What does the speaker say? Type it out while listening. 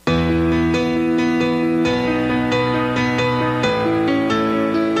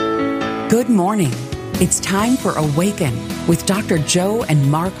Good morning. It's time for Awaken with Dr. Joe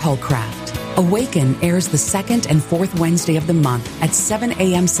and Mark Holcraft. Awaken airs the second and fourth Wednesday of the month at 7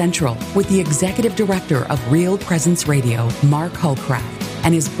 a.m. Central with the Executive Director of Real Presence Radio, Mark Holcraft,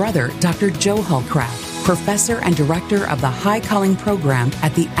 and his brother, Dr. Joe Holcraft, Professor and Director of the High Calling Program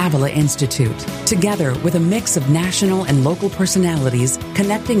at the Avila Institute. Together with a mix of national and local personalities,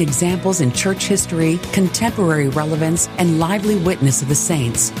 connecting examples in church history, contemporary relevance, and lively witness of the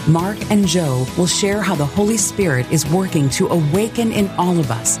saints, Mark and Joe will share how the Holy Spirit is working to awaken in all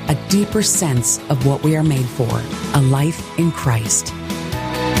of us a deeper sense of what we are made for, a life in Christ.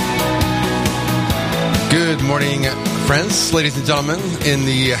 Good morning, friends, ladies and gentlemen, in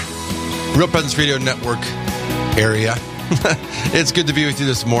the Real Presence Radio Network area. It's good to be with you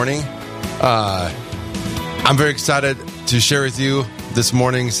this morning. I'm very excited to share with you this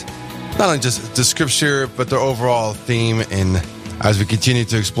morning's, not only just the scripture, but the overall theme, and as we continue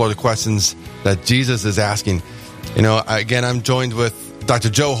to explore the questions that Jesus is asking. You know, again, I'm joined with Dr.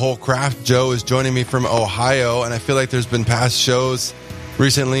 Joe Holcraft. Joe is joining me from Ohio, and I feel like there's been past shows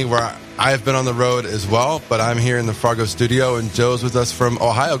recently where I have been on the road as well, but I'm here in the Fargo studio, and Joe's with us from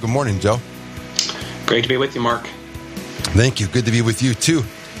Ohio. Good morning, Joe. Great to be with you, Mark. Thank you. Good to be with you, too.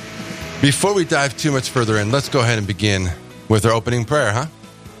 Before we dive too much further in, let's go ahead and begin with our opening prayer, huh?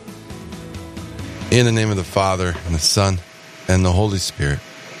 In the name of the Father, and the Son, and the Holy Spirit.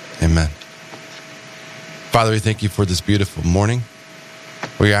 Amen. Father, we thank you for this beautiful morning.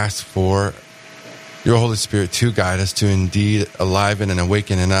 We ask for your Holy Spirit to guide us, to indeed enliven and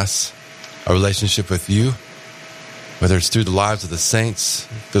awaken in us a relationship with you, whether it's through the lives of the saints,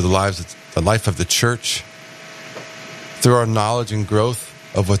 through the life of the church, through our knowledge and growth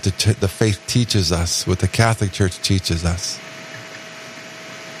of what the faith teaches us, what the Catholic Church teaches us.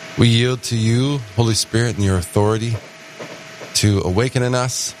 We yield to you, Holy Spirit, and your authority to awaken in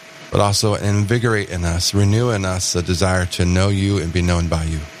us, but also invigorate in us, renew in us a desire to know you and be known by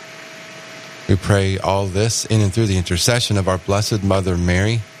you. We pray all this in and through the intercession of our Blessed Mother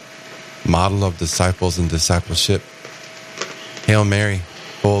Mary, model of disciples and discipleship. Hail Mary,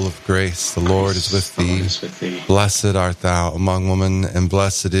 full of grace, the Lord is with thee. Blessed art thou among women, and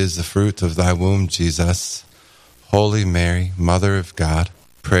blessed is the fruit of thy womb, Jesus. Holy Mary, Mother of God,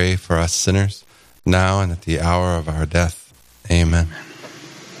 pray for us sinners, now and at the hour of our death. Amen.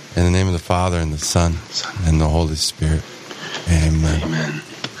 In the name of the Father, and the Son, and the Holy Spirit. Amen. Amen.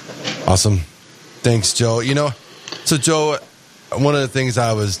 Awesome. Thanks, Joe. You know, so Joe, one of the things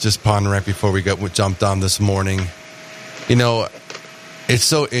I was just pondering right before we jumped on this morning, you know, it's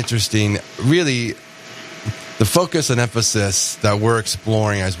so interesting, really, the focus and emphasis that we're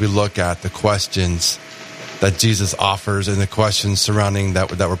exploring as we look at the questions that Jesus offers and the questions surrounding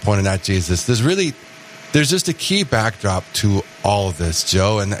that were pointed at Jesus. There's just a key backdrop to all of this,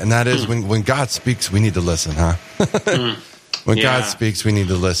 Joe, and that is when God speaks, we need to listen, huh? When God speaks, we need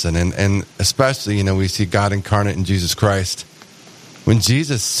to listen. And especially, you know, we see God incarnate in Jesus Christ. When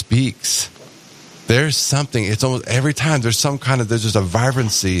Jesus speaks, there's something, it's almost every time there's just a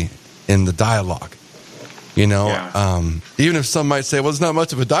vibrancy in the dialogue. You know, even if some might say, well, it's not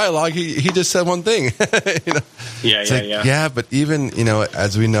much of a dialogue, he just said one thing. You know? Yeah, but even, you know,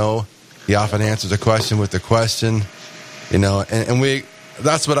 as we know, he often answers a question with a question, you know, and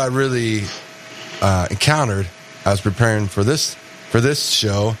that's what I really encountered. I was preparing for this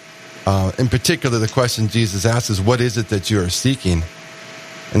show. In particular, the question Jesus asks is, what is it that you are seeking?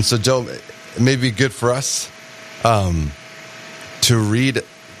 And so, Joe, it may be good for us to read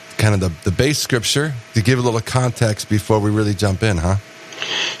kind of the base scripture to give a little context before we really jump in, huh?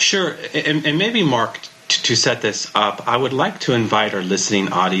 Sure. And maybe, Mark, to set this up, I would like to invite our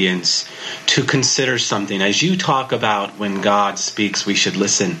listening audience to consider something. As you talk about when God speaks, we should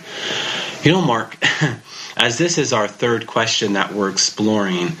listen. You know, Mark, as this is our third question that we're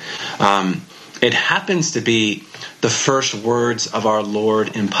exploring, it happens to be the first words of our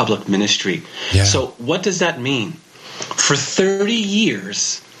Lord in public ministry. Yeah. So what does that mean? For 30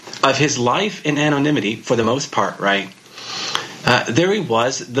 years of his life in anonymity, for the most part, right? There he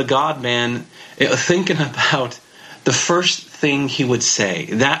was, the God-man, thinking about the first thing he would say,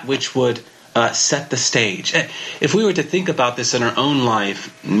 that which would set the stage. If we were to think about this in our own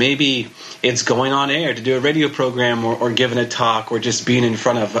life, maybe it's going on air to do a radio program or giving a talk or just being in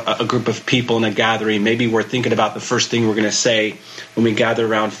front of a group of people in a gathering. Maybe we're thinking about the first thing we're going to say when we gather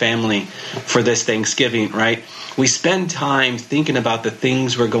around family for this Thanksgiving, right? We spend time thinking about the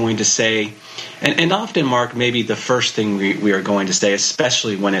things we're going to say. And often, Mark, maybe the first thing we are going to say,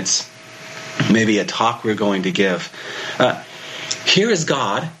 especially when it's maybe a talk we're going to give. Here is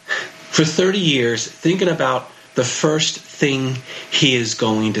God for 30 years thinking about the first thing he is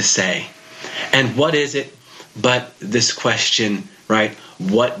going to say. And what is it but this question, right?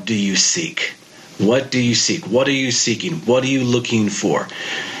 What do you seek? What do you seek? What are you seeking? What are you looking for?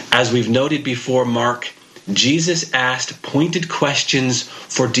 As we've noted before, Mark, Jesus asked pointed questions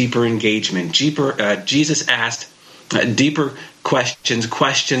for deeper engagement. Jesus asked deeper questions,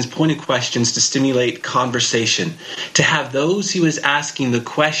 pointed questions to stimulate conversation, to have those he was asking the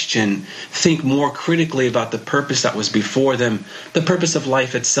question think more critically about the purpose that was before them, the purpose of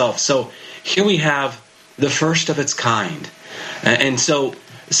life itself. So here we have the first of its kind. And so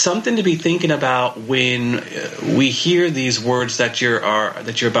something to be thinking about when we hear these words that you're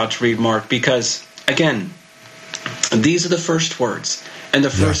about to read, Mark, because again, these are the first words, and the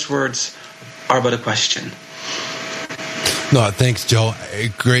first words are but a question. No, thanks, Joe.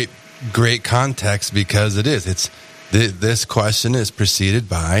 Great context, because it is. This question is preceded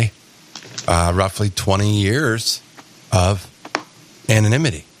by roughly 20 years of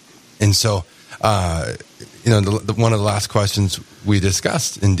anonymity, and so one of the last questions we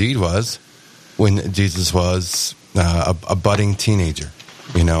discussed indeed was when Jesus was a budding teenager.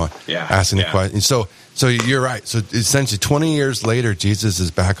 Asking the question. So you're right. So essentially, 20 years later, Jesus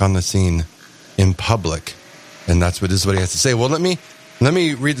is back on the scene in public. And this is what he has to say. Well, let me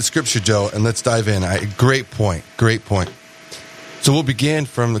read the scripture, Joe, and let's dive in. Great point. So we'll begin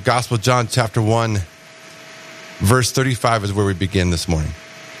from the Gospel of John, chapter 1, verse 35 is where we begin this morning.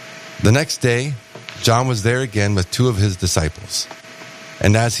 The next day, John was there again with two of his disciples.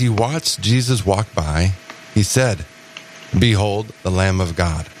 And as he watched Jesus walk by, he said, "Behold, the Lamb of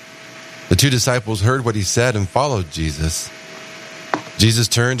God." The two disciples heard what he said and followed Jesus. Jesus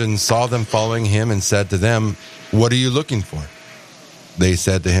turned and saw them following him and said to them, "What are you looking for?" They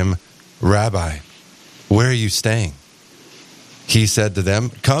said to him, "Rabbi, where are you staying?" He said to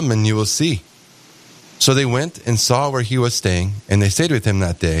them, "Come and you will see." So they went and saw where he was staying, and they stayed with him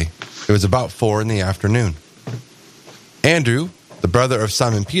that day. It was about 4 PM. Andrew, the brother of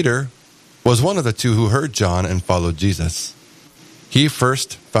Simon Peter, was one of the two who heard John and followed Jesus. He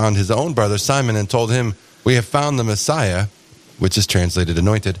first found his own brother Simon and told him, "We have found the Messiah," which is translated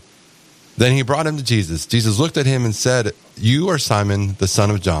anointed. Then he brought him to Jesus. Jesus looked at him and said, "You are Simon, the son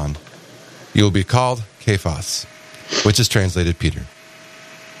of John. You will be called Cephas," which is translated Peter.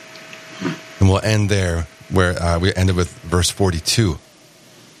 And we'll end there where we ended with verse 42.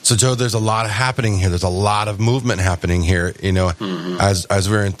 So, Joe, there's a lot happening here. There's a lot of movement happening here. As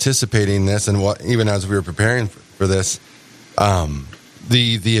we're anticipating this, and even as we were preparing for this,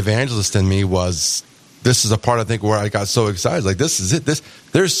 the evangelist in me was. This is a part, I think, where I got so excited. Like, this is it.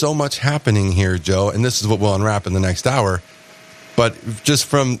 There's so much happening here, Joe, and this is what we'll unwrap in the next hour. But just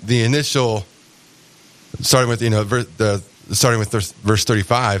from the initial, starting with verse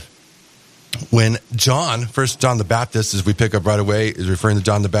 35, when First John the Baptist, as we pick up right away, is referring to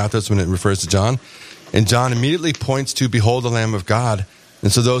John the Baptist when it refers to John, and John immediately points to "Behold, the Lamb of God."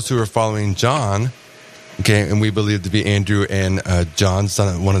 And so those who are following John, okay, and we believe to be Andrew and John,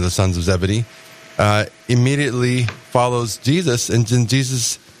 one of the sons of Zebedee, immediately follows Jesus, and then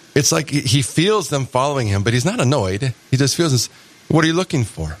Jesus, it's like he feels them following him, but he's not annoyed. He just feels this. What are you looking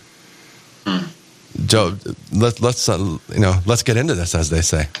for, Joe? Let's get into this, as they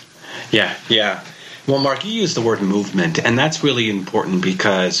say. Yeah. Well, Mark, you used the word movement, and that's really important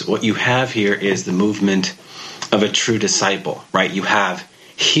because what you have here is the movement of a true disciple, right? You have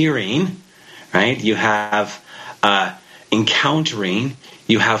hearing, right? You have encountering.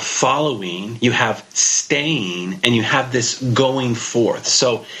 You have following, you have staying, and you have this going forth.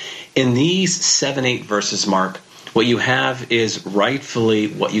 So in these 7-8 verses, Mark, what you have is rightfully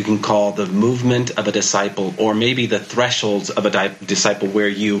what you can call the movement of a disciple, or maybe the thresholds of a disciple, where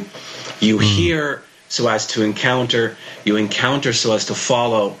you hear so as to encounter, you encounter so as to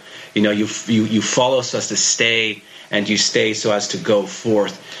follow, you follow so as to stay, and you stay so as to go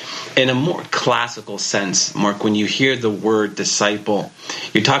forth. In a more classical sense, Mark, when you hear the word disciple,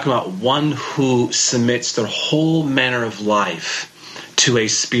 you're talking about one who submits their whole manner of life to a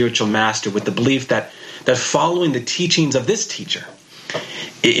spiritual master with the belief that following the teachings of this teacher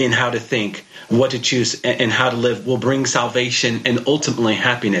in how to think, what to choose, and how to live will bring salvation and ultimately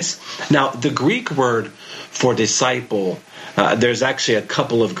happiness. Now, the Greek word for disciple, there's actually a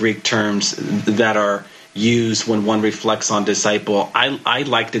couple of Greek terms that are used when one reflects on disciple. I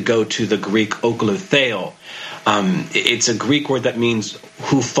like to go to the Greek oklutheo. It's a Greek word that means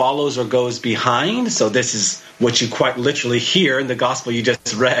who follows or goes behind. So this is what you quite literally hear in the gospel you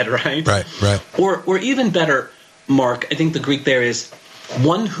just read, right? Right. Or even better, Mark, I think the Greek there is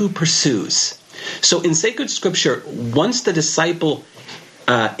one who pursues. So in sacred scripture, once the disciple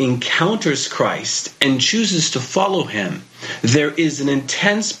encounters Christ and chooses to follow him, there is an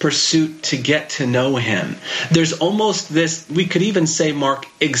intense pursuit to get to know him. There's almost this, we could even say, Mark,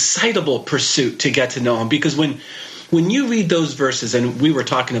 excitable pursuit to get to know him. Because when you read those verses, and we were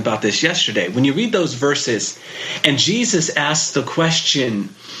talking about this yesterday, when you read those verses and Jesus asks the question,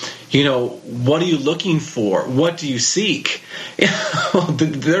 what are you looking for? What do you seek?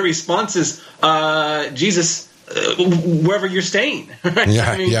 Their response is, Jesus, wherever you're staying. Right?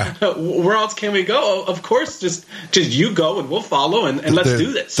 Yeah. Where else can we go? Of course, just you go and we'll follow and let's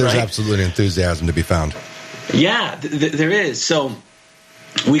do this. There's right? absolute enthusiasm to be found. Yeah, there is. So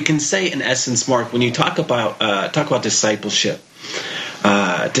we can say, in essence, Mark, when you talk about discipleship,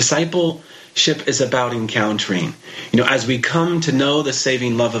 discipleship is about encountering. As we come to know the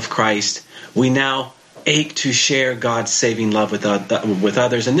saving love of Christ, we now ache to share God's saving love with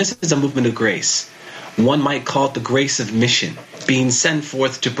others, and this is a movement of grace. One might call it the grace of mission, being sent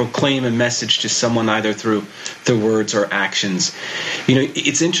forth to proclaim a message to someone either through words or actions.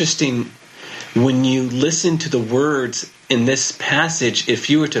 It's interesting when you listen to the words in this passage. If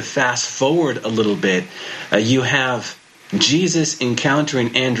you were to fast forward a little bit, you have Jesus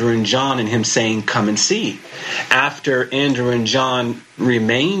encountering Andrew and John and him saying, "Come and see." After Andrew and John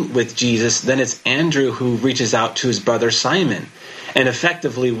remain with Jesus, then it's Andrew who reaches out to his brother Simon. And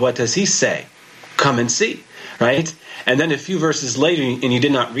effectively, what does he say? Come and see, right? And then a few verses later, and you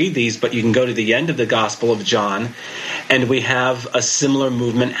did not read these, but you can go to the end of the Gospel of John, and we have a similar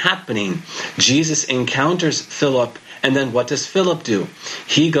movement happening. Jesus encounters Philip, and then what does Philip do?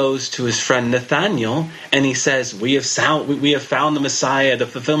 He goes to his friend Nathanael, and he says, we have found the Messiah, the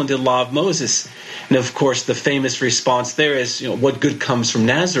fulfillment of the law of Moses. And of course, the famous response there is, what good comes from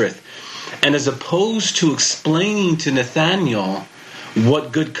Nazareth? And as opposed to explaining to Nathanael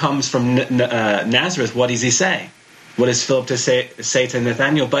what good comes from Nazareth, what does he say? What does Philip say to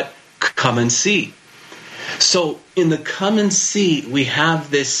Nathanael? But come and see. So in the come and see, we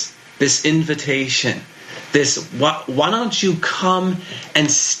have this invitation. This, why don't you come and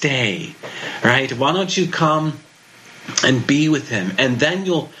stay, right? Why don't you come and be with him? And then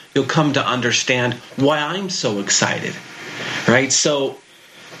you'll come to understand why I'm so excited, right? So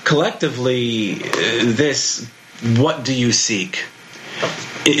collectively, what do you seek?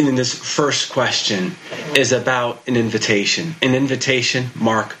 In this first question is about an invitation,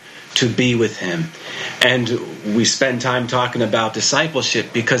 Mark, to be with him. And we spend time talking about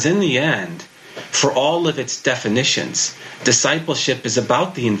discipleship because in the end, for all of its definitions, discipleship is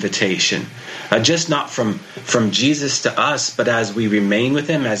about the invitation, just not from Jesus to us, but as we remain with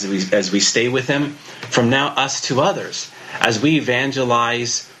him, as we stay with him, from now us to others, as we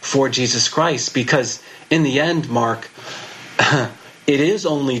evangelize for Jesus Christ. Because in the end, Mark, it is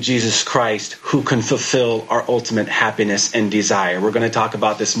only Jesus Christ who can fulfill our ultimate happiness and desire. We're going to talk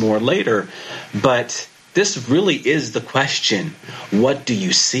about this more later, but this really is the question. What do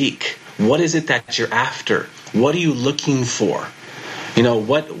you seek? What is it that you're after? What are you looking for?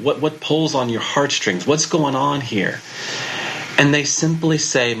 What pulls on your heartstrings? What's going on here? And they simply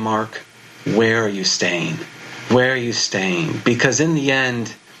say, Mark, where are you staying? Where are you staying? Because in the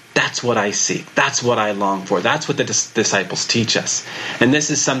end, that's what I seek. That's what I long for. That's what the disciples teach us. And this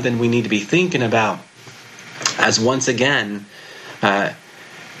is something we need to be thinking about as, once again,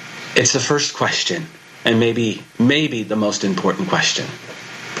 it's the first question and maybe the most important question.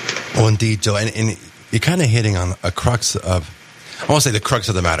 Well, indeed, Joe. And you're kind of hitting on a crux of, I won't say the crux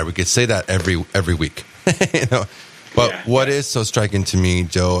of the matter. We could say that every week. But yeah. What is so striking to me,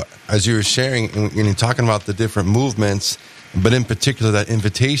 Joe, as you were sharing and you're talking about the different movements, but in particular that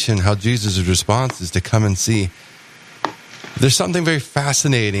invitation, how Jesus' response is to come and see. There's something very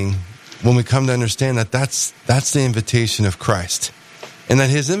fascinating when we come to understand that that's the invitation of Christ. And that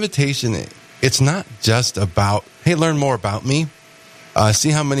his invitation, it's not just about, hey, learn more about me.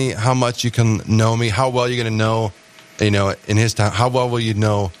 See how much you can know me, how well you're going to know, in his time, how well will you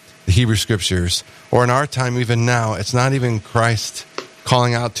know the Hebrew Scriptures? Or in our time, even now, it's not even Christ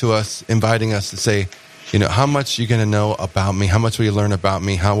calling out to us, inviting us to say, how much you're going to know about me, how much will you learn about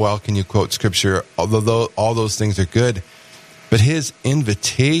me, how well can you quote Scripture, although all those things are good. But his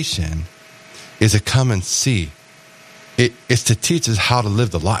invitation is to come and see. It's to teach us how to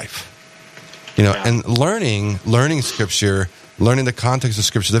live the life. And learning Scripture, learning the context of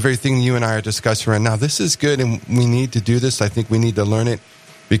Scripture, the very thing you and I are discussing right now, this is good and we need to do this. I think we need to learn it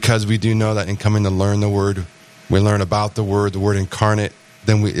because we do know that in coming to learn the Word, we learn about the Word incarnate,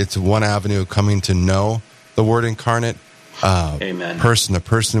 then it's one avenue of coming to know the Word incarnate, Amen. Person to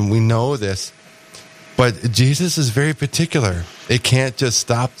person. We know this, but Jesus is very particular. It can't just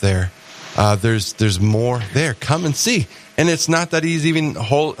stop there. There's more there. Come and see. And it's not that he's even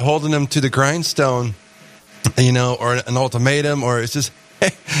holding them to the grindstone, or an ultimatum, or it's just,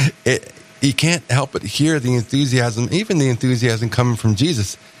 you can't help but hear the enthusiasm, even the enthusiasm coming from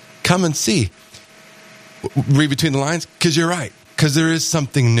Jesus. Come and see. Read between the lines, because you're right. Because there is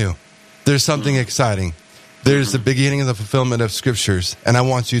something new. There's something exciting. There's the beginning of the fulfillment of scriptures, and I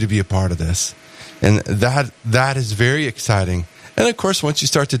want you to be a part of this. And that is very exciting. And of course, once you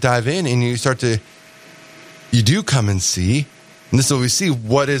start to dive in and you do come and see, and this is what we see,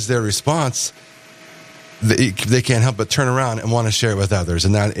 what is their response? They can't help but turn around and want to share it with others.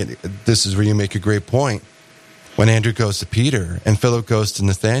 And this is where you make a great point. When Andrew goes to Peter and Philip goes to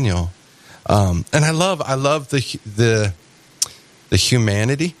Nathaniel. And I love the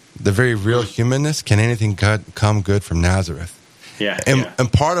humanity, the very real humanness. Can anything come good from Nazareth? Yeah.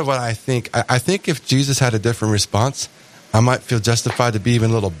 And part of what I think if Jesus had a different response, I might feel justified to be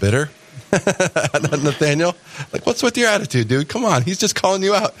even a little bitter. Nathaniel, like, what's with your attitude, dude? Come on, he's just calling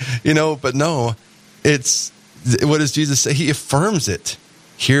you out, But no, what does Jesus say? He affirms it.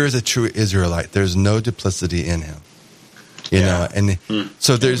 Here is a true Israelite. There's no duplicity in him, And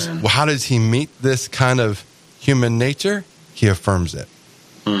so how does he meet this kind of human nature? He affirms it,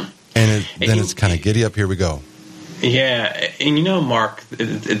 and then it's kind of giddy up. Here we go. Yeah, and Mark,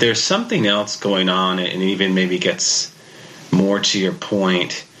 there's something else going on, and even maybe gets more to your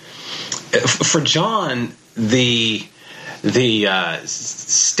point. For John, the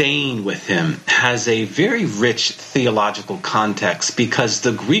staying with him has a very rich theological context, because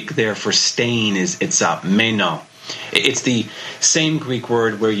the Greek there for staying it's meno. It's the same Greek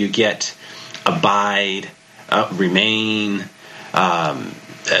word where you get abide, remain,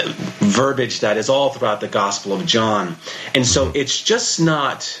 verbiage that is all throughout the Gospel of John. And so it's just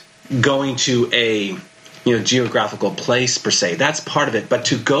not going to a geographical place per se. That's part of it. But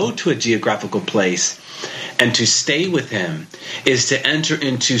to go to a geographical place and to stay with him is to enter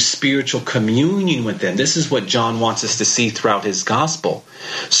into spiritual communion with him. This is what John wants us to see throughout his gospel.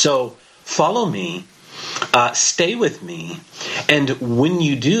 So follow me, stay with me, and when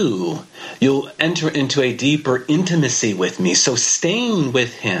you do, you'll enter into a deeper intimacy with me. So staying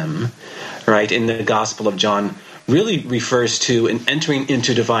with him, right, in the Gospel of John really refers to an entering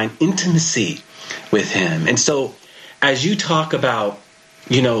into divine intimacy with him. And so as you talk about,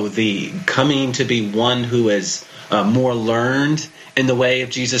 the coming to be one who is more learned in the way of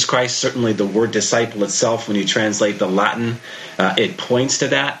Jesus Christ, certainly the word disciple itself, when you translate the Latin, it points to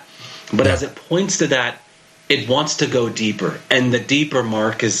that. But as it points to that, it wants to go deeper. And the deeper,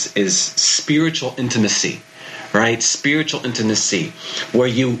 Mark, is spiritual intimacy, right? Spiritual intimacy, where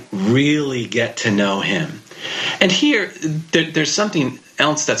you really get to know him. And here, there's something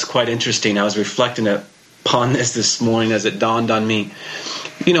else that's quite interesting. I was reflecting upon this morning as it dawned on me.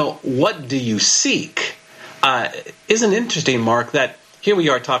 What do you seek? Isn't it interesting, Mark, that here we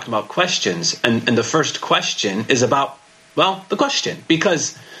are talking about questions, and the first question is about, the question.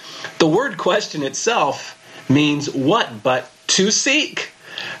 Because the word question itself means what but to seek,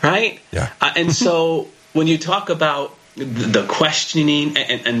 right? Yeah. And so when you talk about the questioning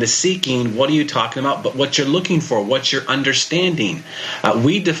and the seeking, what are you talking about? But what you're looking for, what you're understanding.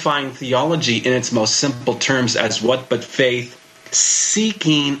 We define theology in its most simple terms as what but faith,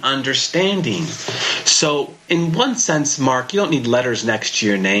 seeking understanding. So in one sense, Mark, you don't need letters next to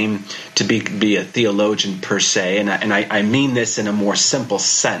your name to be a theologian per se. And I mean this in a more simple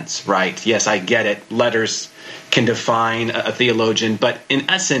sense, right? Yes, I get it. Letters can define a theologian, but in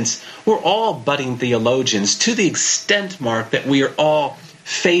essence, we're all budding theologians to the extent, Mark, that we are all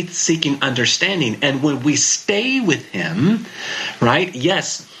faith-seeking understanding. And when we stay with him, right,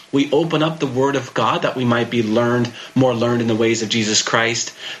 yes, we open up the Word of God that we might be more learned in the ways of Jesus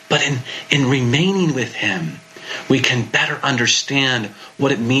Christ, but in remaining with him, we can better understand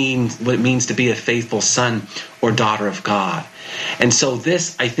what it means to be a faithful son or daughter of God. And so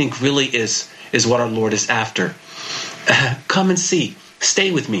this, I think, really is what our Lord is after. Come and see.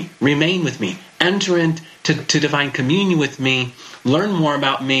 Stay with me. Remain with me. Enter into divine communion with me. Learn more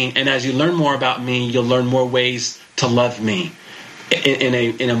about me. And as you learn more about me, you'll learn more ways to love me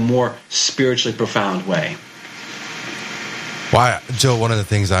in a more spiritually profound way. Well, Joe, one of the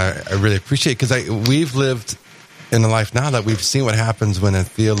things I really appreciate, because we've lived in a life now that we've seen what happens when a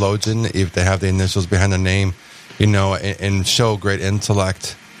theologian, if they have the initials behind their name, and show great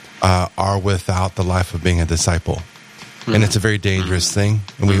intellect, are without the life of being a disciple. Mm-hmm. And it's a very dangerous thing.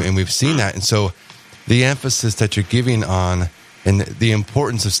 And we've seen that. And so the emphasis that you're giving on and the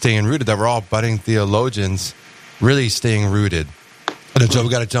importance of staying rooted, that we're all budding theologians, really staying rooted. And Joe, we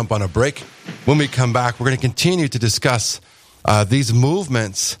got to jump on a break. When we come back, we're going to continue to discuss these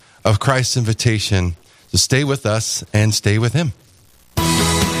movements of Christ's invitation to stay with us and stay with him.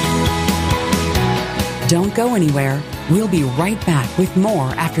 Don't go anywhere. We'll be right back with more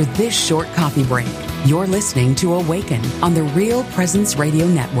after this short coffee break. You're listening to Awaken on the Real Presence Radio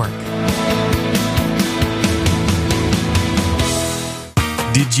Network.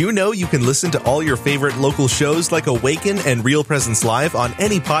 Did you know you can listen to all your favorite local shows like Awaken and Real Presence Live on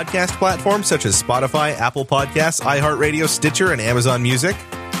any podcast platform such as Spotify, Apple Podcasts, iHeartRadio, Stitcher, and Amazon Music?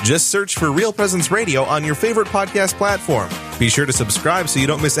 Just search for Real Presence Radio on your favorite podcast platform. Be sure to subscribe so you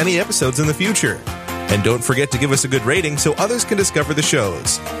don't miss any episodes in the future. And don't forget to give us a good rating so others can discover the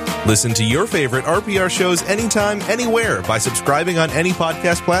shows. Listen to your favorite RPR shows anytime, anywhere by subscribing on any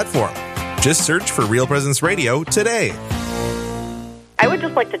podcast platform. Just search for Real Presence Radio today. I would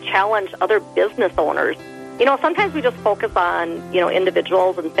just like to challenge other business owners. Sometimes we just focus on,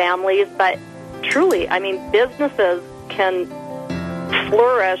 individuals and families, but truly, businesses can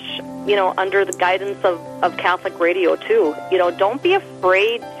flourish, under the guidance of Catholic radio too. Don't be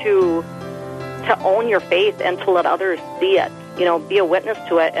afraid to own your faith and to let others see it. Be a witness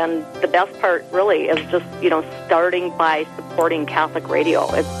to it. And the best part really is just, starting by supporting Catholic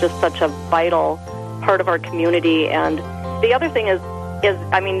radio. It's just such a vital part of our community. And the other thing is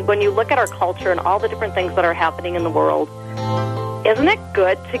when you look at our culture and all the different things that are happening in the world, isn't it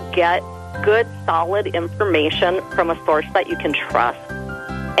good to get good, solid information from a source that you can trust?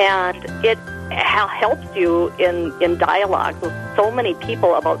 And it helps you in dialogue with so many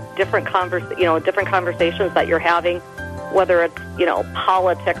people about different conversations that you're having, whether it's,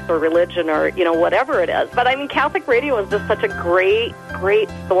 politics or religion or, whatever it is. But Catholic radio is just such a great, great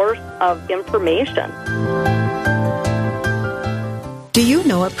source of information. Do you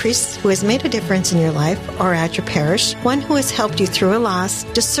know a priest who has made a difference in your life or at your parish? One who has helped you through a loss,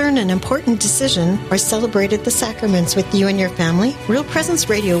 discern an important decision, or celebrated the sacraments with you and your family? Real Presence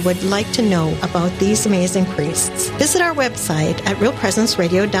Radio would like to know about these amazing priests. Visit our website at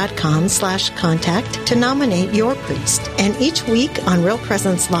realpresenceradio.com/contact to nominate your priest. And each week on Real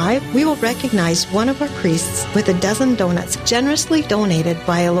Presence Live, we will recognize one of our priests with a dozen donuts generously donated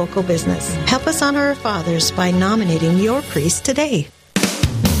by a local business. Help us honor our fathers by nominating your priest today.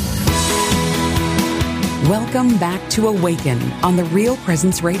 Welcome back to Awaken on the Real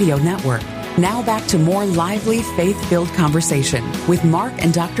Presence Radio Network. Now back to more lively, faith-filled conversation with Mark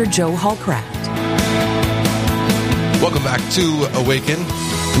and Dr. Joe Holcraft. Welcome back to Awaken.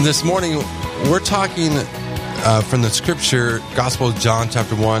 And this morning, we're talking from the scripture, Gospel of John,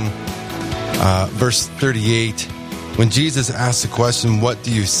 chapter 1, verse 38. When Jesus asked the question, what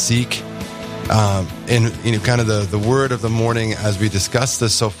do you seek? And kind of the word of the morning as we discussed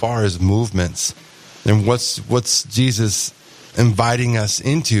this so far is movements. And what's Jesus inviting us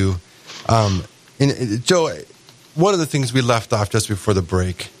into? And Joe, one of the things we left off just before the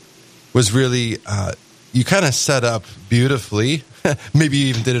break was really you kind of set up beautifully. Maybe you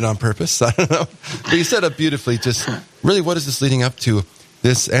even did it on purpose. I don't know. But you set up beautifully just really what is this leading up to?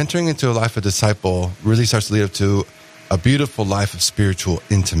 This entering into a life of disciple really starts to lead up to a beautiful life of spiritual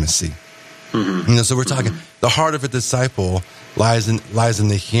intimacy. Mm-hmm. So we're talking the heart of a disciple lies in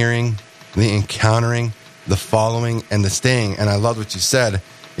the hearing, the encountering, the following, and the staying. And I love what you said.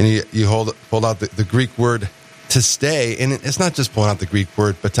 And you pulled out the Greek word to stay. And it's not just pulling out the Greek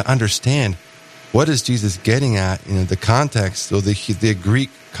word, but to understand what is Jesus getting at in the context, or the Greek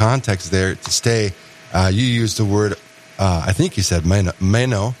context there to stay. You used the word, I think you said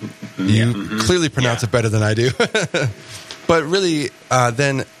meno. You clearly pronounce it better than I do. But really,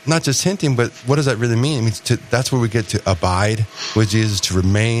 then not just hinting, but what does that really mean? It means that's where we get to abide with Jesus, to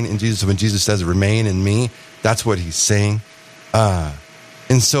remain in Jesus. So when Jesus says, remain in me, that's what he's saying.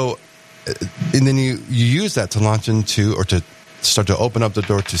 And so, and then you use that to launch into, or to start to open up the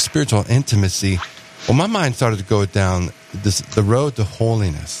door to spiritual intimacy. Well, my mind started to go down the road to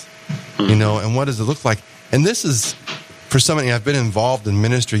holiness, and what does it look like? And this is, for somebody, I've been involved in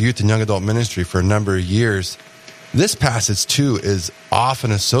ministry, youth and young adult ministry for a number of years. This passage, too, is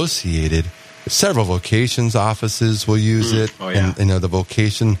often associated with several vocations offices will use it. Oh, yeah. And, the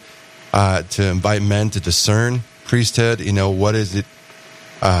vocation to invite men to discern priesthood. What is it?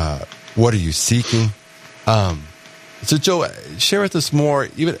 What are you seeking? So, Joe, share with us more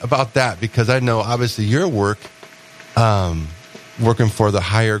even about that, because I know, obviously, your work, working for the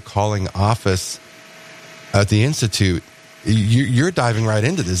higher calling office at the Institute, you're diving right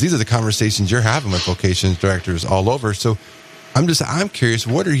into this. These are the conversations you're having with vocations directors all over. So I'm curious,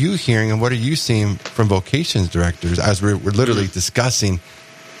 what are you hearing and what are you seeing from vocations directors as we're literally discussing?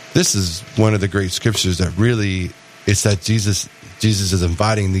 This is one of the great scriptures that really is that Jesus is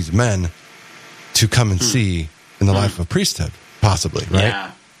inviting these men to come and see in the life of priesthood, possibly, right?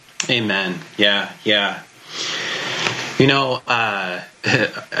 Yeah. Amen. Yeah. I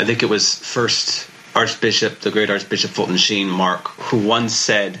think it was first the great Archbishop Fulton Sheen, Mark, who once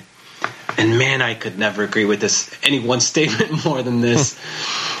said, and man, I could never agree with any one statement more than this,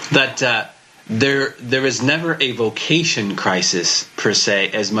 that there is never a vocation crisis per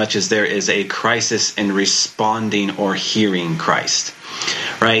se, as much as there is a crisis in responding or hearing Christ,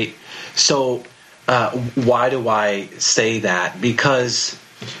 right? So why do I say that? Because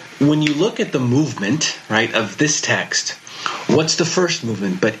when you look at the movement, right, of this text, what's the first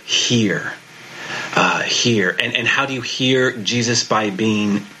movement but hear? Hear. And how do you hear Jesus? By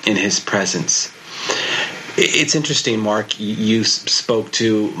being in his presence. It's interesting, Mark, you spoke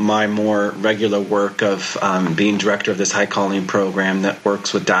to my more regular work of being director of this high calling program that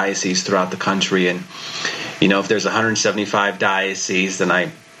works with dioceses throughout the country. And, if there's 175 dioceses, then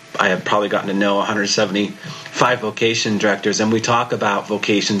I have probably gotten to know 175 vocation directors, and we talk about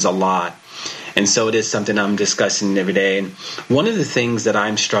vocations a lot. And so it is something I'm discussing every day. And one of the things that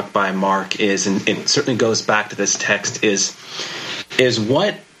I'm struck by, Mark, is, and it certainly goes back to this text, is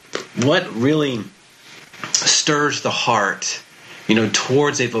what really stirs the heart,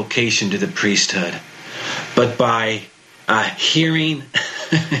 towards a vocation to the priesthood. But by hearing,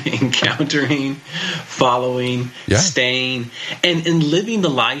 encountering, following, staying, and living the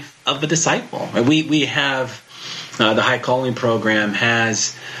life of a disciple. We have the High Calling program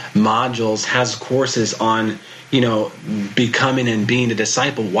has modules, has courses on becoming and being a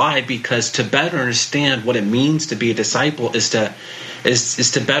disciple. Why? Because to better understand what it means to be a disciple is to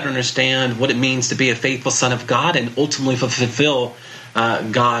better understand what it means to be a faithful son of God and ultimately fulfill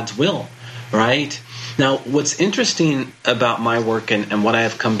God's will, right? Now, what's interesting about my work and what I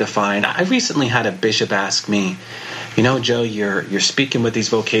have come to find, I recently had a bishop ask me, Joe, you're speaking with these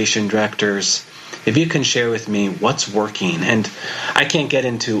vocation directors. If you can share with me what's working. And I can't get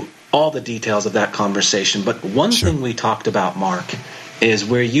into all the details of that conversation, but one thing we talked about, Mark, is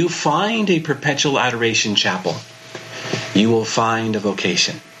where you find a perpetual adoration chapel, you will find a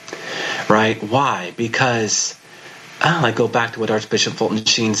vocation, right? Why? Because I go back to what Archbishop Fulton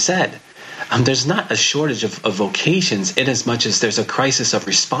Sheen said. There's not a shortage of vocations in as much as there's a crisis of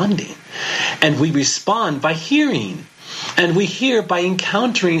responding. And we respond by hearing. And we hear by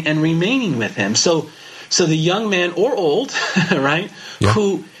encountering and remaining with him. So the young man or old, right,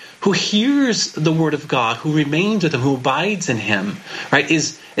 who hears the word of God, who remains with him, who abides in him, right,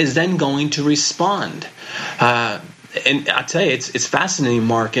 is then going to respond. And I'll tell you, it's fascinating,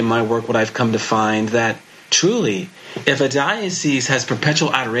 Mark, in my work, what I've come to find that truly, if a diocese has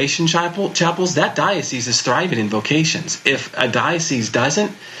perpetual adoration chapels, that diocese is thriving in vocations. If a diocese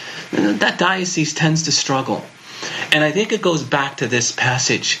doesn't, that diocese tends to struggle. And I think it goes back to this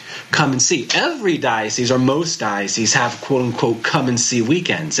passage, come and see. Every diocese or most dioceses have quote-unquote come and see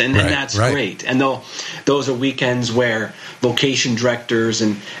weekends, and that's great. And those are weekends where vocation directors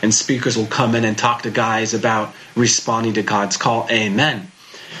and speakers will come in and talk to guys about responding to God's call. Amen.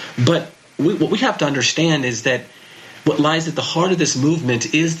 But what we have to understand is that what lies at the heart of this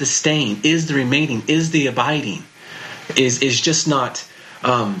movement is the staying, is the remaining, is the abiding, is just not,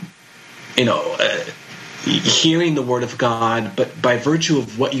 hearing the word of God, but by virtue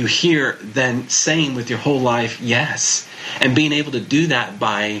of what you hear, then saying with your whole life, yes. And being able to do that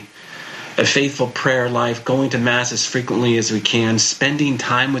by a faithful prayer life, going to Mass as frequently as we can, spending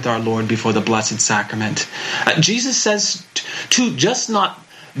time with our Lord before the Blessed Sacrament. Jesus says to just not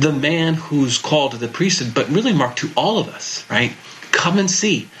the man who's called to the priesthood, but really, Mark, to all of us, right? Come and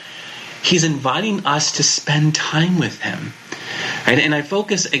see. He's inviting us to spend time with him. And I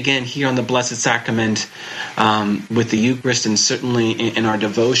focus again here on the Blessed Sacrament with the Eucharist and certainly in our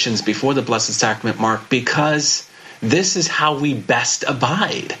devotions before the Blessed Sacrament, Mark, because this is how we best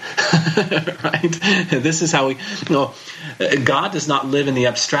abide, right? This is how we, God does not live in the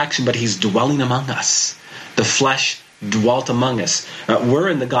abstraction, but he's dwelling among us. The flesh dwelt among us. We're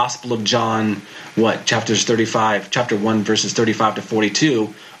in the Gospel of John, chapter 1, verses 35 to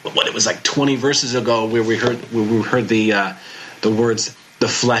 42. It was like 20 verses ago where we heard the words, the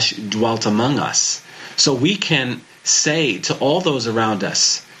flesh dwelt among us. So we can say to all those around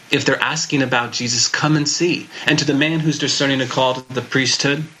us, if they're asking about Jesus, come and see. And to the man who's discerning a call to the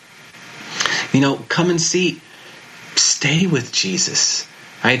priesthood, come and see. Stay with Jesus.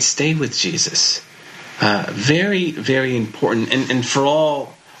 Right? Stay with Jesus. Very, very important. And for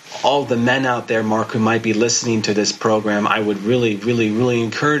all the men out there, Mark, who might be listening to this program, I would really, really, really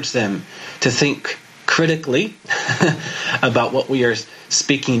encourage them to think critically about what we are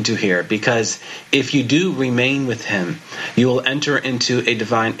speaking to here, because if you do remain with him, you will enter into a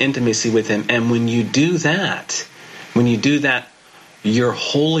divine intimacy with him. And when you do that, your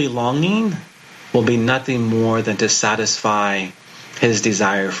holy longing will be nothing more than to satisfy his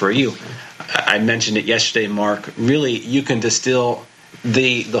desire for you. I mentioned it yesterday, Mark. Really, you can distill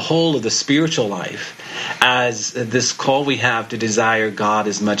the whole of the spiritual life as this call we have to desire God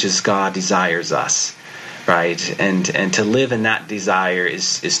as much as God desires us, right? And to live in that desire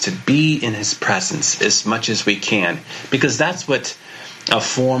is to be in his presence as much as we can, because that's what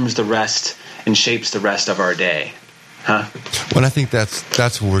forms the rest and shapes the rest of our day. Huh? Well, I think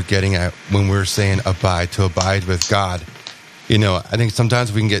that's what we're getting at when we're saying abide, to abide with God. I think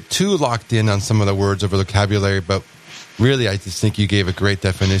sometimes we can get too locked in on some of the words of our vocabulary, but really, I just think you gave a great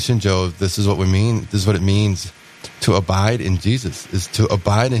definition, Joe. This is what we mean. This is what it means to abide in Jesus, is to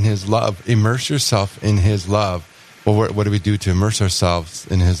abide in his love. Immerse yourself in his love. Well, what do we do to immerse ourselves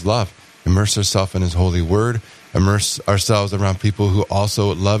in his love? Immerse ourselves in his holy word. Immerse ourselves around people who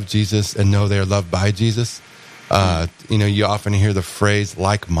also love Jesus and know they are loved by Jesus. You often hear the phrase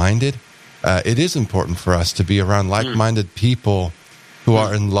like-minded. It is important for us to be around like-minded people who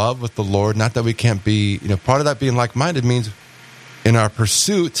are in love with the Lord. Not that we can't be, part of that being like-minded means in our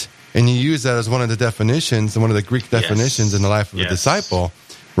pursuit, and you use that as one of the definitions, one of the Greek definitions in the life of a disciple,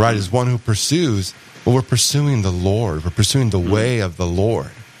 right, is one who pursues. Well, we're pursuing the Lord. We're pursuing the way of the Lord.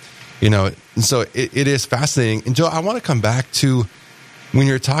 And so it is fascinating. And Joe, I want to come back to when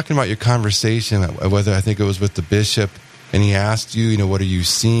you're talking about your conversation, whether I think it was with the bishop, and he asked you, what are you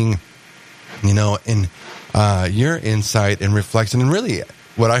seeing? And your insight and reflection, and really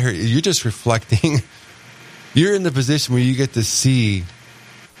what I heard, you're just reflecting. You're in the position where you get to see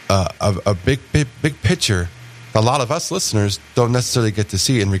a big picture a lot of us listeners don't necessarily get to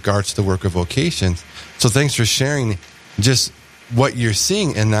see in regards to the work of vocations. So thanks for sharing just what you're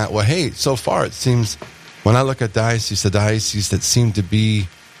seeing in that. Well, hey, so far it seems when I look at the diocese that seem to be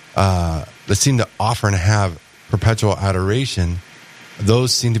that seem to offer and have perpetual adoration,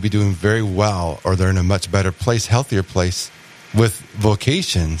 those seem to be doing very well, or they're in a much better place, healthier place with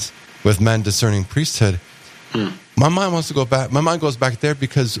vocations, with men discerning priesthood. My mind wants to go back. My mind goes back there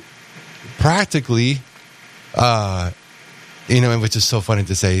because practically, which is so funny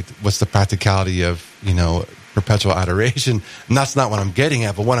to say, what's the practicality of, perpetual adoration? And that's not what I'm getting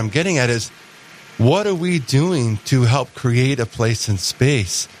at. But what I'm getting at is, what are we doing to help create a place and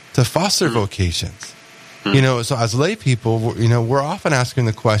space to foster vocations? So as lay people, we're often asking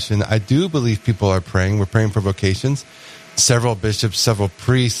the question. I do believe people are praying. We're praying for vocations. Several bishops, several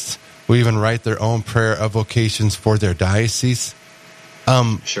priests will even write their own prayer of vocations for their diocese.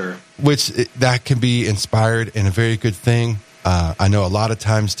 Sure. Which that can be inspired and a very good thing. I know a lot of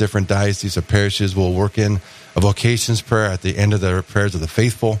times different dioceses or parishes will work in a vocations prayer at the end of their prayers of the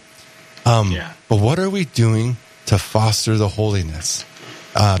faithful. But what are we doing to foster the holiness?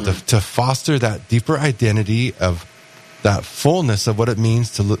 To foster that deeper identity of that fullness of what it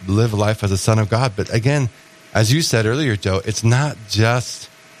means to live life as a son of God. But again, as you said earlier, Joe, it's not just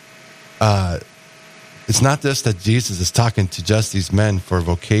that Jesus is talking to just these men for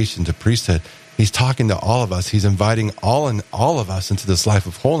vocation to priesthood. He's talking to all of us. He's inviting all of us into this life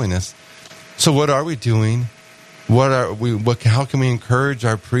of holiness. So what are we doing? How can we encourage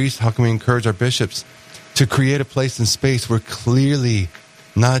our priests? How can we encourage our bishops to create a place and space where clearly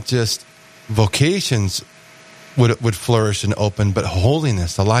not just vocations would flourish and open, but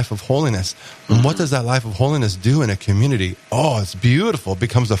holiness, a life of holiness. And what does that life of holiness do in a community? Oh, it's beautiful. It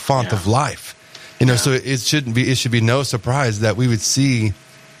becomes a font of life. So it should be no surprise that we would see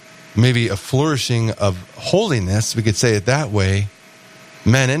maybe a flourishing of holiness, we could say it that way,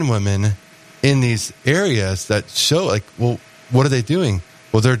 men and women in these areas that show, what are they doing?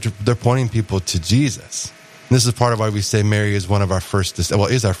 Well, they're pointing people to Jesus. And this is part of why we say Mary is one of our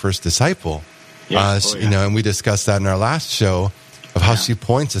is our first disciple. And we discussed that in our last show of how she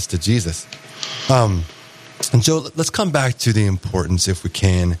points us to Jesus. And Joe, let's come back to the importance, if we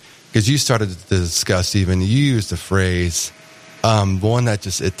can, because you started to discuss, even you used the phrase, one that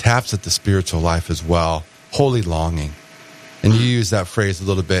it taps at the spiritual life as well, holy longing. And you use that phrase a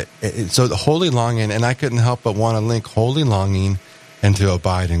little bit. So the holy longing, and I couldn't help but want to link holy longing and to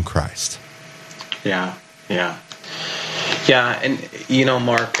abide in Christ. Yeah. And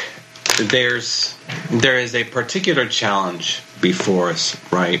Mark, there is a particular challenge before us,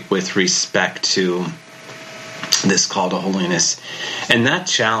 right, with respect to this call to holiness. And that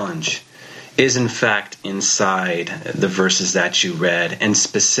challenge is, in fact, inside the verses that you read, and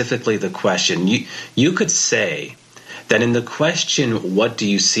specifically the question. You could say that in the question, what do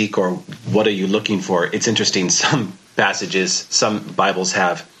you seek or what are you looking for? It's interesting. Some passages, some Bibles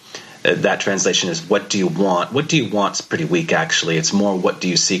have that translation is, what do you want? What do you want is pretty weak, actually. It's more, what do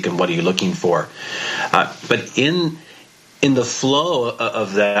you seek and what are you looking for? But in in the flow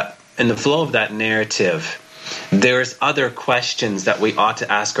of that narrative, there's other questions that we ought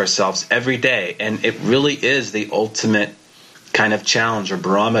to ask ourselves every day, and it really is the ultimate kind of challenge or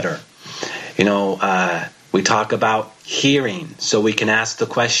barometer. We talk about hearing, so we can ask the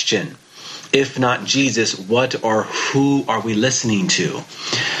question, if not Jesus, what or who are we listening to?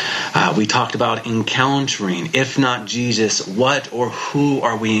 We talked about encountering. If not Jesus, what or who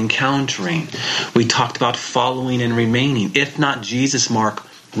are we encountering? We talked about following and remaining. If not Jesus, Mark,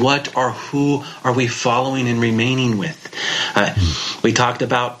 what or who are we following and remaining with? We talked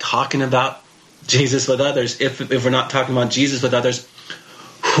about talking about Jesus with others. If we're not talking about Jesus with others,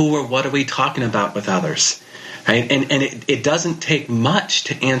 who or what are we talking about with others? Right? And it doesn't take much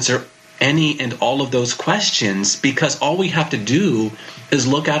to answer any and all of those questions, because all we have to do is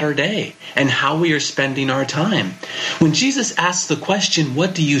look at our day and how we are spending our time. When Jesus asks the question,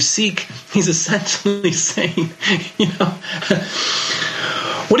 what do you seek? He's essentially saying,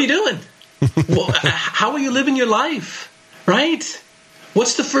 what are you doing? How are you living your life? Right?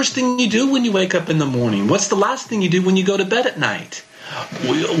 What's the first thing you do when you wake up in the morning? What's the last thing you do when you go to bed at night?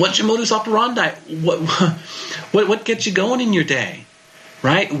 What's your modus operandi? What gets you going in your day?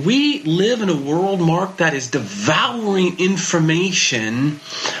 Right? We live in a world, Mark, that is devouring information,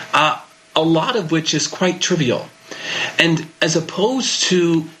 a lot of which is quite trivial. And as opposed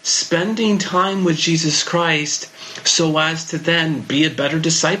to spending time with Jesus Christ so as to then be a better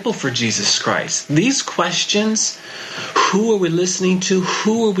disciple for Jesus Christ, these questions, who are we listening to?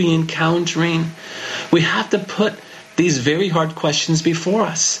 Who are we encountering? We have to put these very hard questions before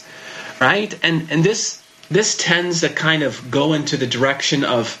us, right? And this tends to kind of go into the direction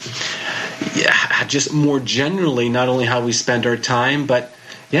of just more generally, not only how we spend our time, but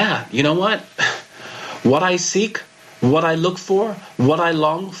you know what? What I seek, what I look for, what I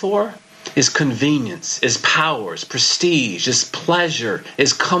long for is convenience, is power, is prestige, is pleasure,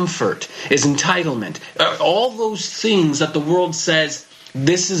 is comfort, is entitlement. All those things that the world says,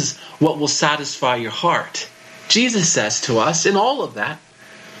 this is what will satisfy your heart. Jesus says to us, in all of that,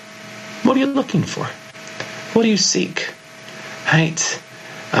 what are you looking for? What do you seek? Right?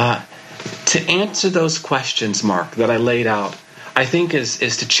 To answer those questions, Mark, that I laid out, I think is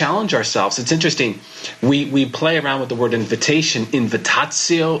to challenge ourselves. It's interesting. We play around with the word invitation,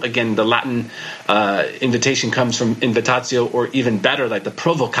 invitatio. Again, the Latin invitation comes from invitatio, or even better, like the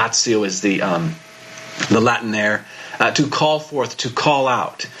provocatio is the Latin there, to call forth, to call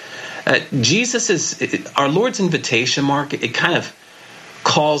out. Our Lord's invitation, Mark, it kind of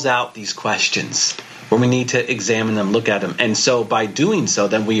calls out these questions where we need to examine them, look at them. And so by doing so,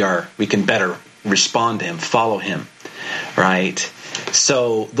 then we can better respond to him, follow him, right?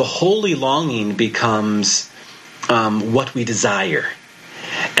 So the holy longing becomes what we desire.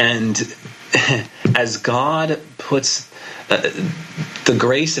 And as God puts the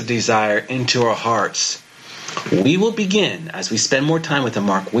grace of desire into our hearts, we will begin, as we spend more time with him,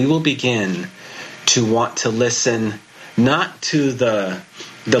 Mark, we will begin to want to listen not to the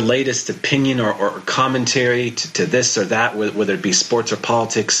latest opinion or commentary to this or that, whether it be sports or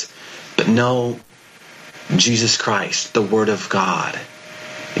politics, but no, Jesus Christ, the Word of God.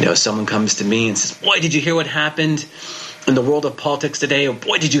 Someone comes to me and says, boy, did you hear what happened in the world of politics today? Or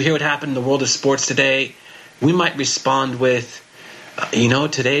boy, did you hear what happened in the world of sports today? We might respond with,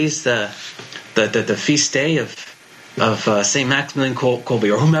 today's the feast day of St. Maximilian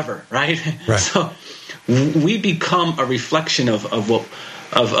Kolbe or whomever, right? So we become a reflection of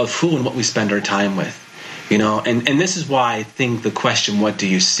who and what we spend our time with, and this is why I think the question, what do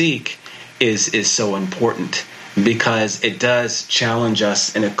you seek, is so important, because it does challenge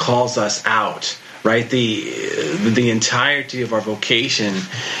us and it calls us out, right? The entirety of our vocation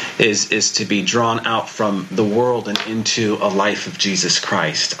is to be drawn out from the world and into a life of Jesus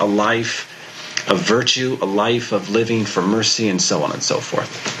Christ, a life of virtue, a life of living for mercy, and so on and so forth.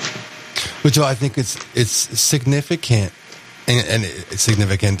 Which I think it's significant, and it's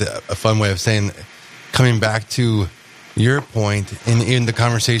significant, a fun way of saying, coming back to your point in the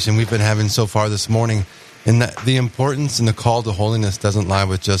conversation we've been having so far this morning, and that the importance and the call to holiness doesn't lie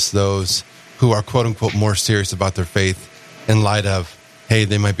with just those who are quote unquote more serious about their faith, in light of, hey,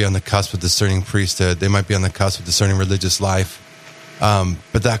 they might be on the cusp of discerning priesthood, they might be on the cusp of discerning religious life,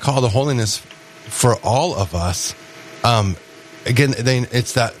 but that call to holiness for all of us, again,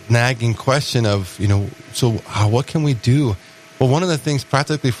 it's that nagging question of, what can we do? Well, one of the things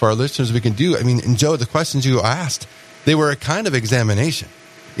practically for our listeners we can do, and Joe, the questions you asked, they were a kind of examination,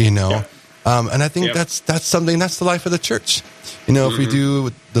 Yeah. And I think that's something, that's the life of the church. If we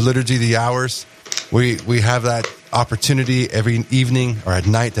do the liturgy of the hours, we have that opportunity every evening or at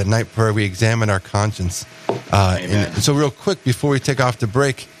night, that night prayer, we examine our conscience. And so real quick, before we take off the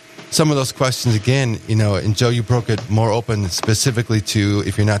break, some of those questions again, and Joe, you broke it more open specifically to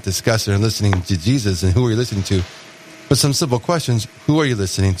if you're not discussing or listening to Jesus and who are you listening to. But some simple questions. Who are you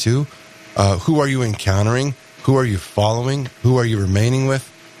listening to? Who are you encountering? Who are you following? Who are you remaining with?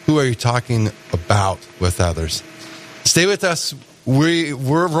 Who are you talking about with others? Stay with us.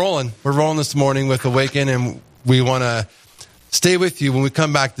 We're rolling. We're rolling this morning with Awaken, and we want to stay with you when we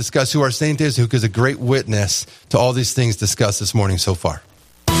come back, discuss who our saint is, who gives a great witness to all these things discussed this morning so far.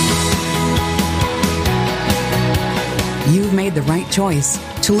 You've made the right choice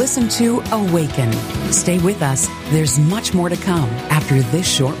to listen to Awaken. Stay with us. There's much more to come after this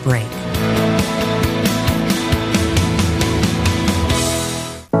short break.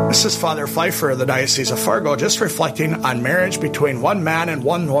 This is Father Pfeiffer of the Diocese of Fargo, just reflecting on marriage between one man and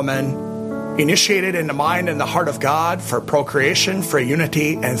one woman, initiated in the mind and the heart of God for procreation, for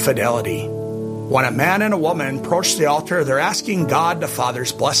unity, and fidelity. When a man and a woman approach the altar, they're asking God the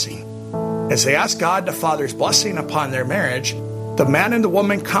Father's blessing. As they ask God the Father's blessing upon their marriage, the man and the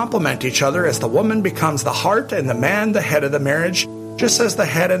woman complement each other as the woman becomes the heart and the man the head of the marriage, just as the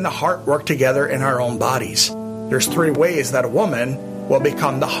head and the heart work together in our own bodies. There's 3 ways that a woman will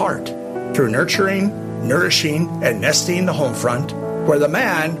become the heart: through nurturing, nourishing, and nesting the home front, where the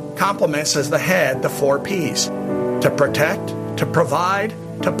man complements as the head the 4 P's: to protect, to provide,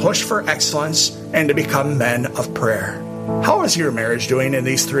 to push for excellence, and to become men of prayer. How is your marriage doing in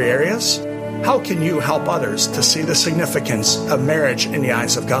these 3 areas? How can you help others to see the significance of marriage in the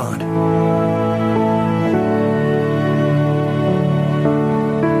eyes of God?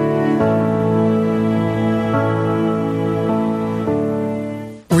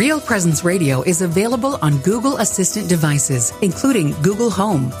 Real Presence Radio is available on Google Assistant devices, including Google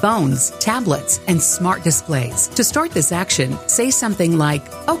Home, phones, tablets, and smart displays. To start this action, say something like,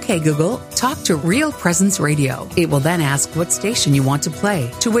 "Okay, Google, talk to Real Presence Radio." It will then ask what station you want to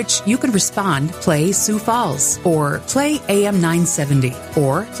play, to which you can respond, "Play Sioux Falls," or "Play AM 970,"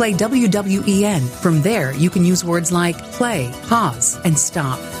 or "Play WWEN." From there, you can use words like play, pause, and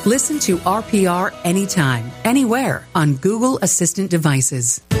stop. Listen to RPR anytime, anywhere on Google Assistant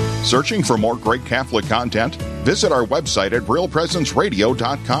devices. Searching for more great Catholic content? Visit our website at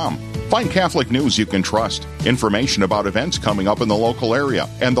realpresenceradio.com. Find Catholic news you can trust, information about events coming up in the local area,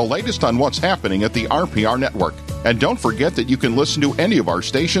 and the latest on what's happening at the RPR network. And don't forget that you can listen to any of our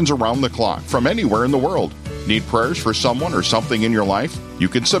stations around the clock from anywhere in the world. Need prayers for someone or something in your life? You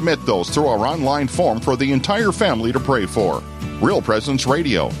can submit those through our online form for the entire family to pray for. Real Presence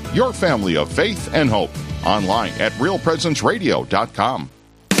Radio, your family of faith and hope. Online at realpresenceradio.com.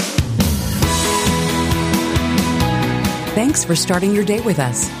 Thanks for starting your day with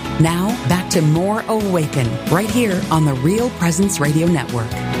us. Now, back to more Awaken, right here on the Real Presence Radio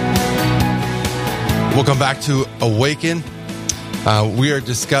Network. Welcome back to Awaken. We are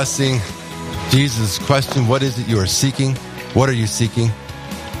discussing Jesus' question, what is it you are seeking? What are you seeking?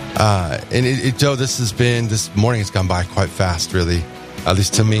 Joe, this morning has gone by quite fast, really, at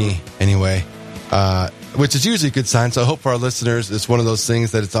least to me anyway, which is usually a good sign. So I hope for our listeners, it's one of those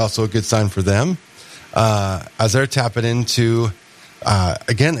things that it's also a good sign for them. As they're tapping into,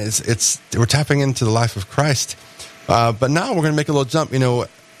 again, we're tapping into the life of Christ. But now we're going to make a little jump.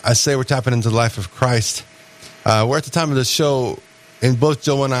 I say we're tapping into the life of Christ. We're at the time of this show, and both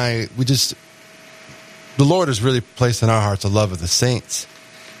Joe and I, the Lord has really placed in our hearts a love of the saints.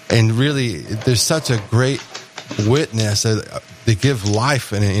 And really, there's such a great witness. They give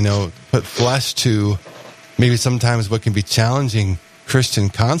life and, put flesh to maybe sometimes what can be challenging Christian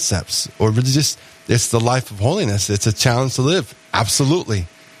concepts, or really just, it's the life of holiness. It's a challenge to live. Absolutely.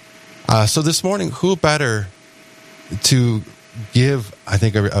 So this morning, who better to give, I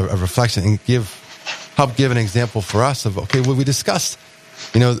think, a reflection and help give an example for us of, okay, what we discussed,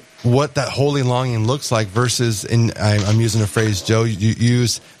 what that holy longing looks like versus, I'm using a phrase, Joe, you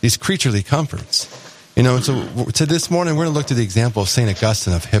use these creaturely comforts. So this morning, we're going to look to the example of St.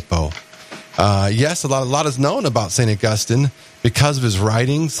 Augustine of Hippo. Yes, a lot is known about St. Augustine because of his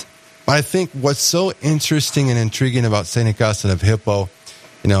writings. But I think what's so interesting and intriguing about St. Augustine of Hippo,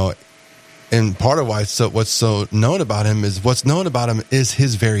 and part of why what's so known about him is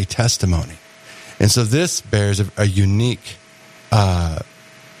his very testimony. And so this bears a unique part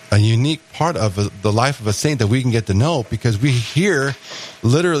of the life of a saint that we can get to know, because we hear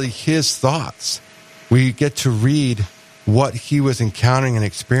literally his thoughts. We get to read what he was encountering and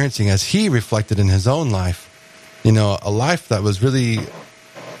experiencing as he reflected in his own life. A life that was really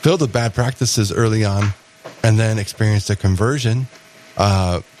filled with bad practices early on, and then experienced a conversion.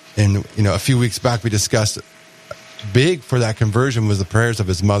 And a few weeks back we discussed big for that conversion was the prayers of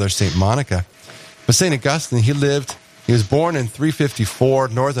his mother, St. Monica. But St. Augustine, he was born in 354.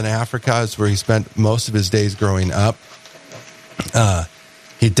 Northern Africa is where he spent most of his days growing up.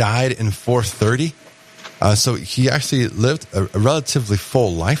 He died in 430. So he actually lived a relatively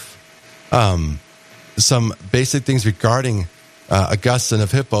full life. Some basic things regarding Augustine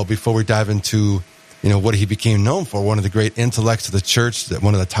of Hippo before we dive into what he became known for. One of the great intellects of the church. That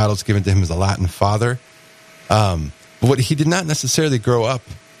one of the titles given to him is a Latin father. But he did not necessarily grow up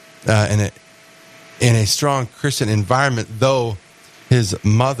in a strong Christian environment, though his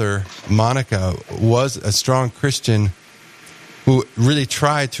mother, Monica, was a strong Christian who really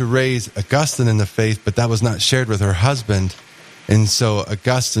tried to raise Augustine in the faith, but that was not shared with her husband. And so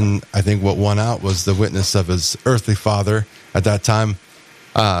Augustine, I think what won out was the witness of his earthly father at that time.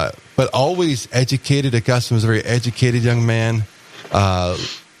 But always educated. Augustine was a very educated young man.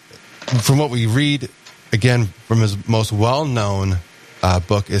 From what we read, again, from his most well-known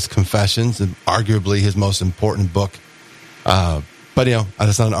book is Confessions, and arguably his most important book. But,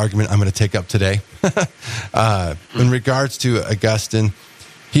 that's not an argument I'm going to take up today. In regards to Augustine,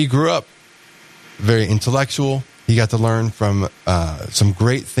 he grew up very intellectual. He got to learn from some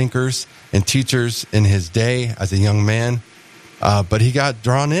great thinkers and teachers in his day as a young man. But he got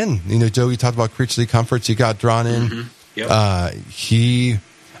drawn in. Joe, you talked about creaturely comforts. He got drawn in. Mm-hmm. Yep. I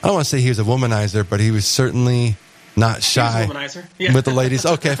don't want to say he was a womanizer, but he was certainly not shy with the ladies.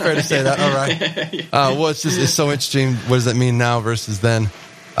 Okay, fair to say that. All right. Well, it's so interesting. What does that mean now versus then?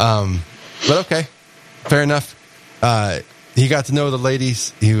 But okay, fair enough. He got to know the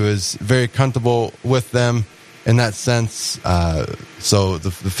ladies. He was very comfortable with them in that sense. So the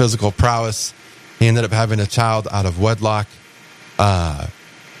physical prowess, he ended up having a child out of wedlock.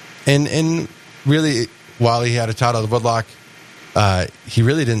 And really, while he had a child out of wedlock, he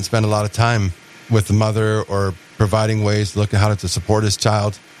really didn't spend a lot of time with the mother or providing ways to look at how to support his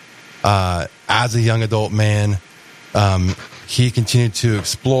child. As a young adult man, he continued to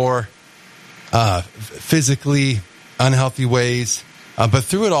explore physically unhealthy ways. But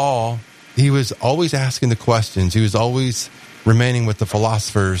through it all, he was always asking the questions. He was always remaining with the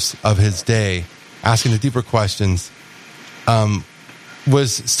philosophers of his day, asking the deeper questions.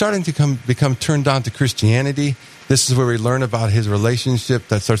 Was starting to become turned on to Christianity. This is where we learn about his relationship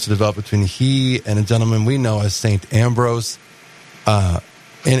that starts to develop between he and a gentleman we know as St. Ambrose. And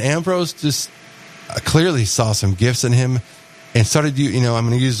Ambrose just clearly saw some gifts in him and started, I'm going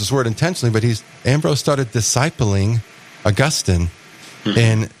to use this word intentionally, but Ambrose started discipling Augustine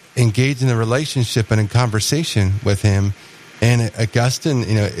and engaged in a relationship and in conversation with him. And Augustine,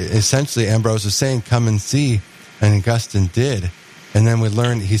 essentially Ambrose was saying, come and see. And Augustine did. And then we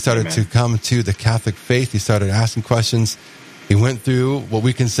learned he started to come to the Catholic faith. He started asking questions. He went through what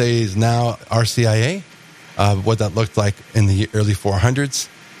we can say is now RCIA, what that looked like in the early 400s,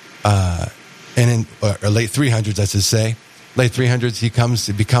 or late 300s, I should say. Late 300s, he comes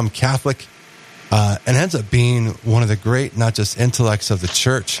to become Catholic and ends up being one of the great, not just intellects of the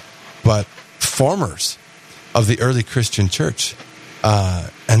church, but formers of the early Christian church,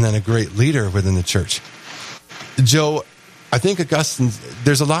 and then a great leader within the church. Joe, I think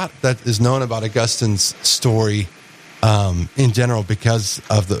there's a lot that is known about Augustine's story in general because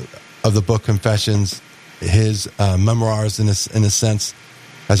of the book Confessions, his memoirs in a sense,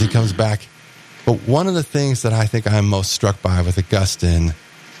 as he comes back. But one of the things that I think I'm most struck by with Augustine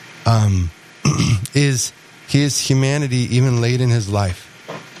is his humanity, even late in his life.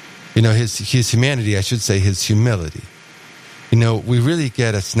 His humanity, I should say, his humility. We really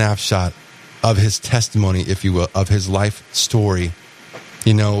get a snapshot of his testimony, if you will, of his life story.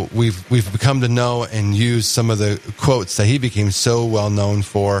 We've become to know and use some of the quotes that he became so well known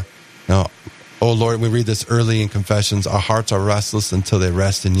for. Oh Lord, we read this early in Confessions, our hearts are restless until they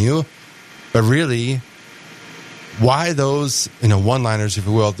rest in you. But really, why those, one-liners, if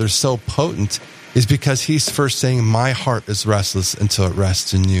you will, they're so potent is because he's first saying, my heart is restless until it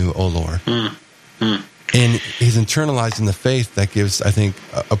rests in you, O Lord. And he's internalizing the faith that gives, I think,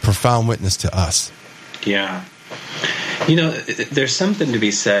 a profound witness to us. Yeah. There's something to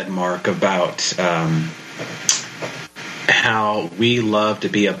be said, Mark, about how we love to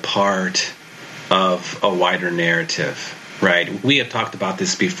be a part of a wider narrative, right? We have talked about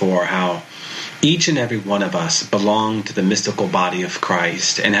this before, how each and every one of us belong to the mystical body of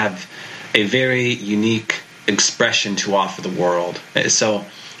Christ and have a very unique expression to offer the world. So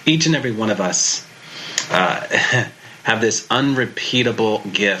each and every one of us have this unrepeatable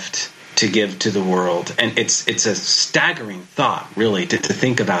gift to give to the world, and it's a staggering thought, really, to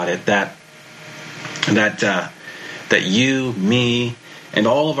think about it. That you, me, and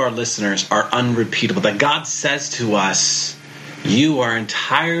all of our listeners are unrepeatable. That God says to us, "You are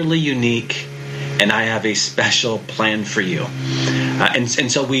entirely unique, and I have a special plan for you. And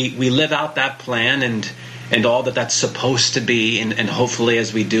so we live out that plan and all that's supposed to be, and hopefully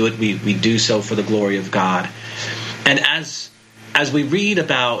as we do it, we do so for the glory of God. And as we read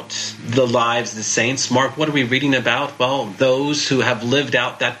about the lives of the saints, Mark, what are we reading about? Well, those who have lived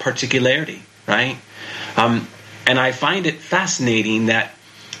out that particularity, right? And I find it fascinating that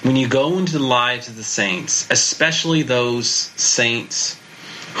when you go into the lives of the saints, especially those saints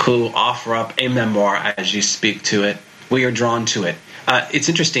who offer up a memoir as you speak to it, we are drawn to it. It's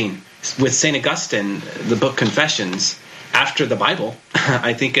interesting. With St. Augustine, the book Confessions, after the Bible,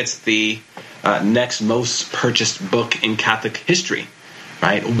 I think it's the next most purchased book in Catholic history,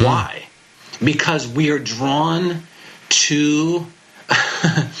 right? Mm. Why? Because we are drawn to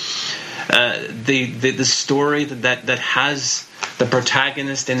the story that has the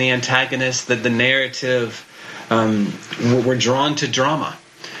protagonist and the antagonist, the narrative. We're drawn to drama,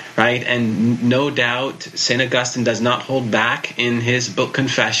 right? And no doubt St. Augustine does not hold back in his book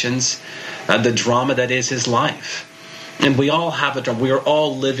Confessions the drama that is his life. And we all have a drama. We are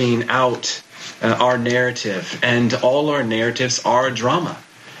all living out our narrative, and all our narratives are a drama.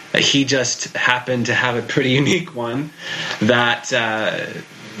 He just happened to have a pretty unique one that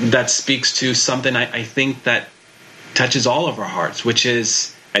speaks to something I think that touches all of our hearts, which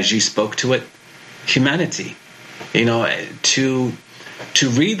is, as you spoke to it, humanity. You know, to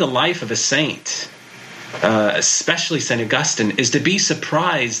read the life of a saint, especially St. Augustine, is to be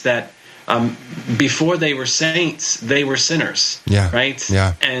surprised that before they were saints, they were sinners. Yeah. Right?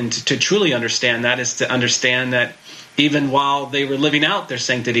 Yeah. And to truly understand that is to understand that even while they were living out their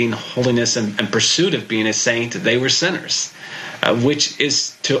sanctity and holiness and pursuit of being a saint, they were sinners. Which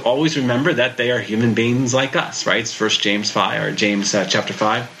is to always remember that they are human beings like us, right? It's 1 James 5 or James chapter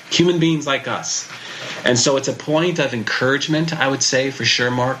 5. Human beings like us. And so it's a point of encouragement, I would say, for sure,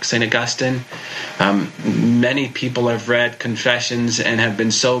 Mark, St. Augustine. Many people have read Confessions and have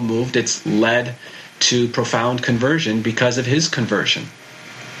been so moved it's led to profound conversion because of his conversion.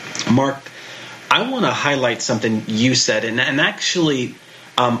 Mark, I want to highlight something you said and actually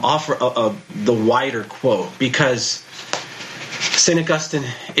offer the wider quote, because St. Augustine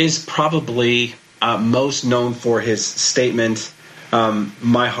is probably most known for his statement,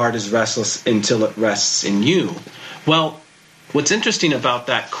 my heart is restless until it rests in you. Well, what's interesting about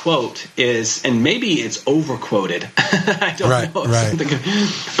that quote is, and maybe it's overquoted, I don't know, right.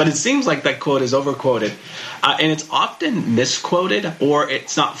 But it seems like that quote is overquoted, and it's often misquoted or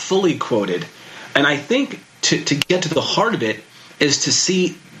it's not fully quoted. And I think to get to the heart of it is to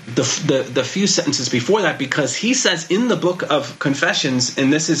see the few sentences before that, because he says in the book of Confessions,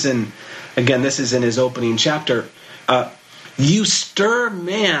 and this is in his opening chapter, you stir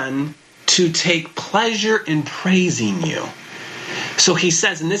man to take pleasure in praising you. So he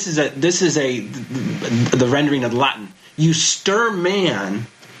says, and this is the rendering of Latin, you stir man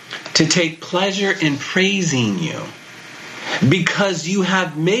to take pleasure in praising you because you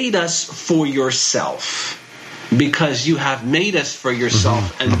have made us for yourself. Because you have made us for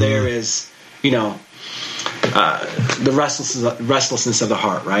yourself, and there is, the restlessness of the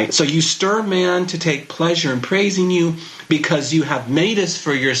heart, right? So you stir man to take pleasure in praising you because you have made us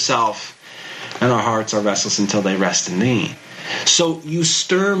for yourself, and our hearts are restless until they rest in thee. So you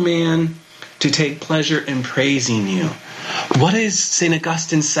stir man to take pleasure in praising you. What is St.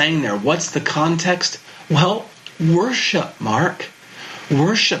 Augustine saying there? What's the context? Well, worship, Mark.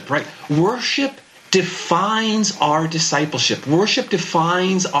 Worship, right? Worship defines our discipleship. Worship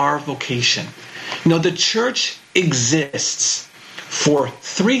defines our vocation. The church exists for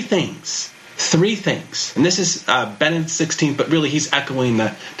three things. And this is Benedict XVI, but really he's echoing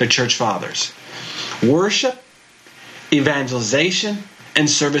the church fathers. Worship, evangelization, and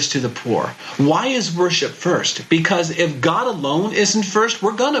service to the poor. Why is worship first? Because if God alone isn't first,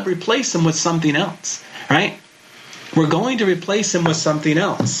 we're going to replace him with something else, right? We're going to replace him with something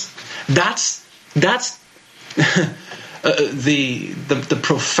else. That's the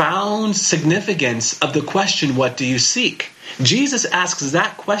profound significance of the question, what do you seek? Jesus asks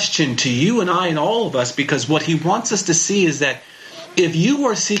that question to you and I and all of us because what he wants us to see is that if you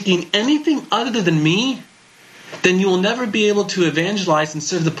are seeking anything other than me, then you will never be able to evangelize and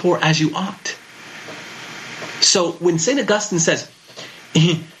serve the poor as you ought. So when St. Augustine says,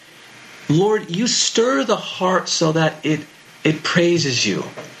 Lord, you stir the heart so that it praises you,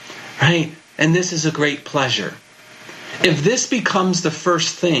 right? And this is a great pleasure. If this becomes the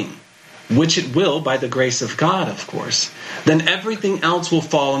first thing, which it will by the grace of God, of course, then everything else will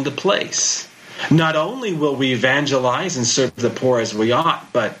fall into place. Not only will we evangelize and serve the poor as we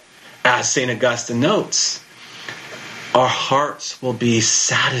ought, but as St. Augustine notes, our hearts will be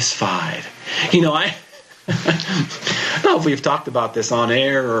satisfied. I don't know if we've talked about this on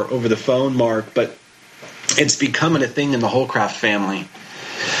air or over the phone, Mark, but it's becoming a thing in the Holcraft family,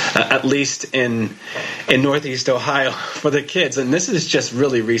 at least in Northeast Ohio for the kids. And this is just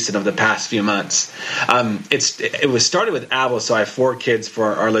really recent of the past few months. It was started with Avila, so I have 4 kids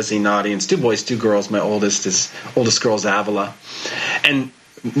for our listening audience, 2 boys, 2 girls. My oldest girl is Avila. And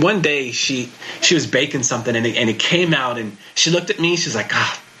one day she was baking something and it came out, and she looked at me, she's like,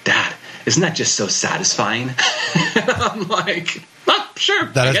 Dad, isn't that just so satisfying? And I'm like, sure.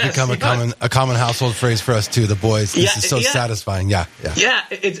 That has become a common household phrase for us too. The boys, this is so satisfying. Yeah,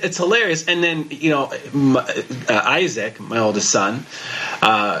 it's hilarious. And then Isaac, my oldest son,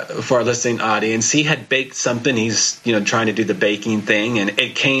 for our listening audience, he had baked something. He's trying to do the baking thing, and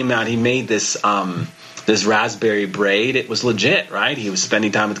it came out. He made this raspberry braid. It was legit, right? He was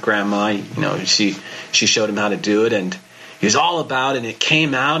spending time with Grandma. She showed him how to do it, and he was all about it. And it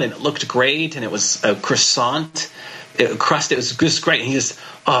came out, and it looked great, and it was a croissant. Crust. It was just great. And he just,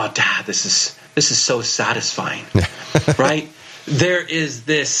 Dad, this is so satisfying, right? There is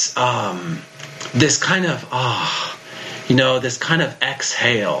this kind of this kind of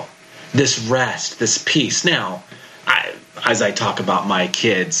exhale, this rest, this peace. Now, as I talk about my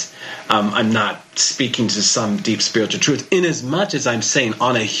kids, I'm not speaking to some deep spiritual truth. In as much as I'm saying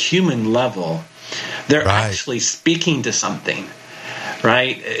on a human level, they're actually speaking to something,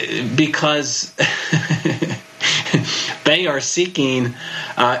 right? Because they are seeking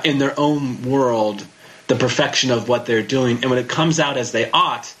in their own world the perfection of what they're doing. And when it comes out as they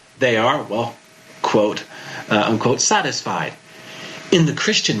ought, they are, well, quote, unquote, satisfied. In the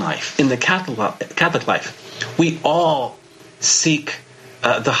Christian life, in the Catholic life, we all seek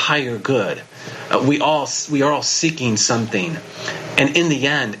the higher good. We are all seeking something. And in the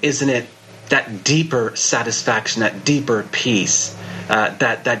end, isn't it that deeper satisfaction, that deeper peace,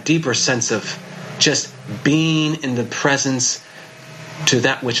 that deeper sense of just being in the presence to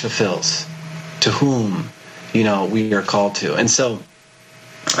that which fulfills, to whom, we are called to. And so,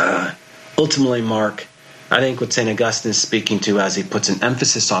 ultimately, Mark, I think what St. Augustine is speaking to as he puts an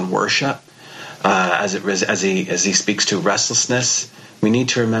emphasis on worship, as he speaks to restlessness, we need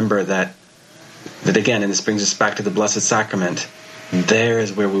to remember that again, and this brings us back to the Blessed Sacrament, there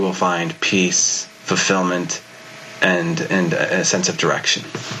is where we will find peace, fulfillment, and a sense of direction.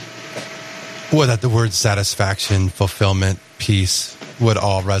 Well, that the words satisfaction, fulfillment, peace would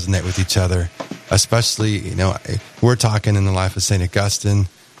all resonate with each other. Especially, we're talking in the life of St. Augustine,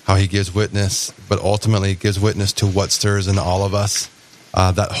 how he gives witness, but ultimately gives witness to what stirs in all of us,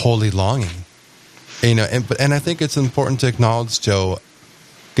 that holy longing. And I think it's important to acknowledge, Joe,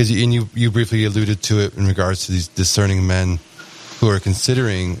 because you briefly alluded to it in regards to these discerning men who are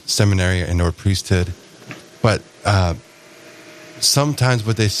considering seminary and or priesthood, but sometimes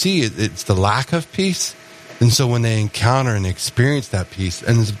what they see, it's the lack of peace. And so when they encounter and experience that peace,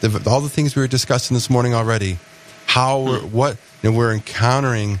 and all the things we were discussing this morning already, we're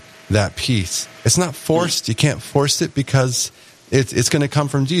encountering that peace. It's not forced. You can't force it because it's going to come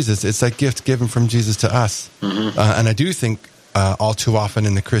from Jesus. It's that gift given from Jesus to us. Mm-hmm. And I do think all too often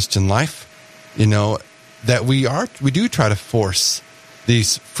in the Christian life, that we do try to force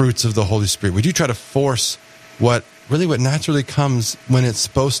these fruits of the Holy Spirit. We do try to force what naturally comes when it's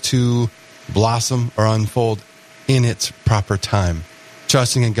supposed to blossom or unfold in its proper time,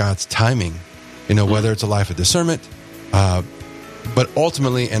 trusting in God's timing, whether it's a life of discernment, but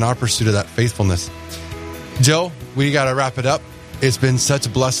ultimately in our pursuit of that faithfulness. Joe, we got to wrap it up. It's been such a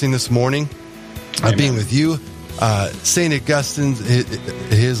blessing this morning being with you. St. Augustine's,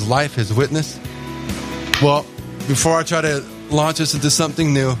 his life, his witness. Well, before I try to launch us into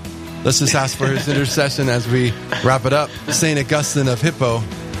something new, let's just ask for his intercession as we wrap it up. St. Augustine of Hippo,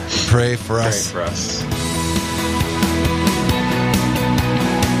 pray for us. Pray for us.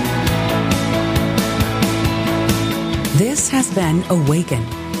 This has been Awaken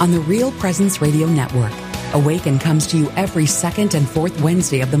on the Real Presence Radio Network. Awaken comes to you every second and fourth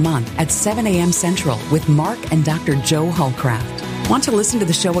Wednesday of the month at 7 a.m. Central with Mark and Dr. Joe Holcraft. Want to listen to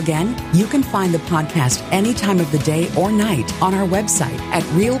the show again? You can find the podcast any time of the day or night on our website at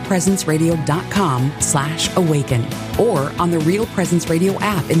realpresenceradio.com/awaken or on the Real Presence Radio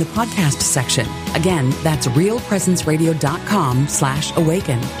app in the podcast section. Again, that's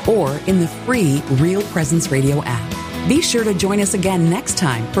realpresenceradio.com/awaken or in the free Real Presence Radio app. Be sure to join us again next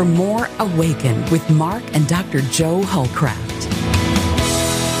time for more Awaken with Mark and Dr. Joe Holcraft.